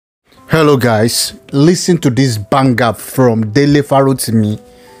Hello guys, listen to this banger from Dele Farotimi.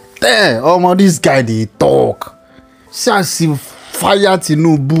 There, this guy they talk. See fire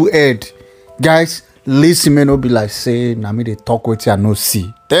Tinubu head. Guys, listen, me no be like say na me they talk with you no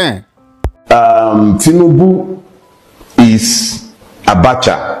see. There. Tinubu is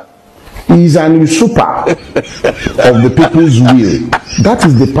Abacha. He is an usurper of the people's will. That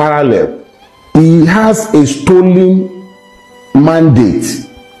is the parallel. He has a stolen mandate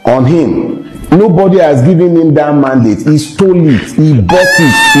on him. Nobody has given him that mandate. He stole it, he bought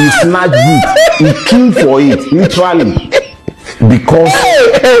it, he snatched it, he killed for it, literally. Because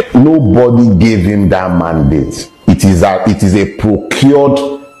nobody gave him that mandate. It is a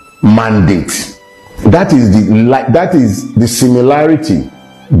procured mandate. That is the similarity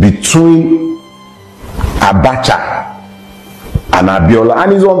between Abacha and Abiola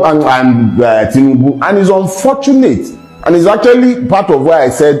and Tinubu, and it's unfortunate. And it's actually part of why I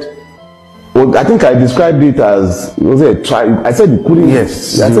said, well, I think I described it as, was it a try? I said it couldn't.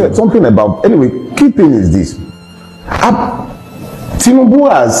 Yes. I said something about, anyway, key thing is this. Tinubu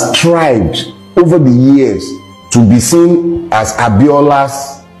has tried over the years to be seen as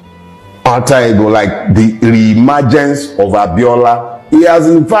Abiola's alter ego, like the reemergence of Abiola. He has,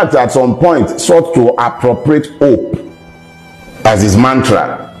 in fact, at some point, sought to appropriate hope as his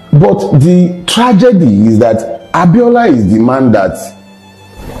mantra. But the tragedy is that Abiola is the man that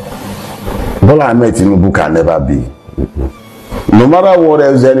Bola Ahmed Tinubu can never be. No matter what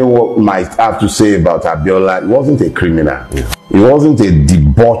else anyone might have to say about Abiola, he wasn't a criminal. Yeah. He wasn't a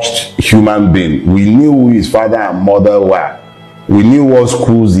debauched human being. We knew who his father and mother were. We knew what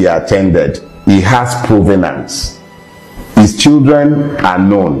schools he attended. He has provenance. His children are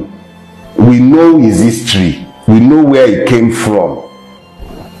known. We know his history. We know where he came from.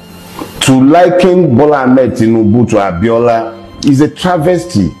 To liken Bola Ahmed Tinubu to Abiola is a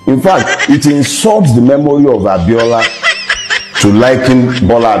travesty. In fact, it insults the memory of Abiola to liken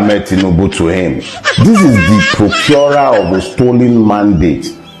Bola Ahmed Tinubu to him. This is the procurer of a stolen mandate.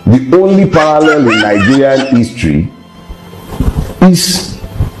 The only parallel in Nigerian history is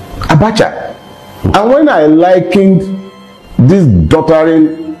Abacha. And when I likened this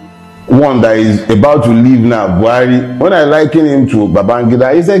doddering one that is about to leave now, Buhari, when I liken him to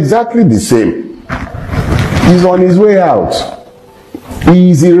Babangida, it's exactly the same. He's on his way out. He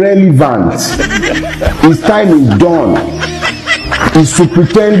is irrelevant. His time is done. He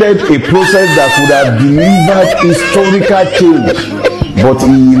superintended a process that would have delivered historical change, but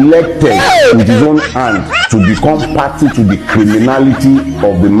he elected with his own hand to become party to the criminality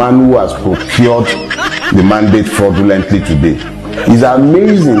of the man who has procured the mandate fraudulently today. It's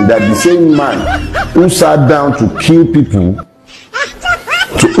amazing that the same man who sat down to kill people,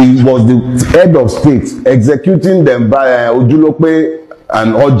 he was the head of state, executing them by Ojulope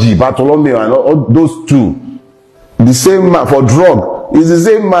and Oji, Bartholomew and all those two. The same man for drug is the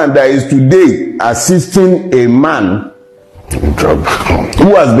same man that is today assisting a man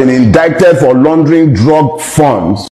who has been indicted for laundering drug funds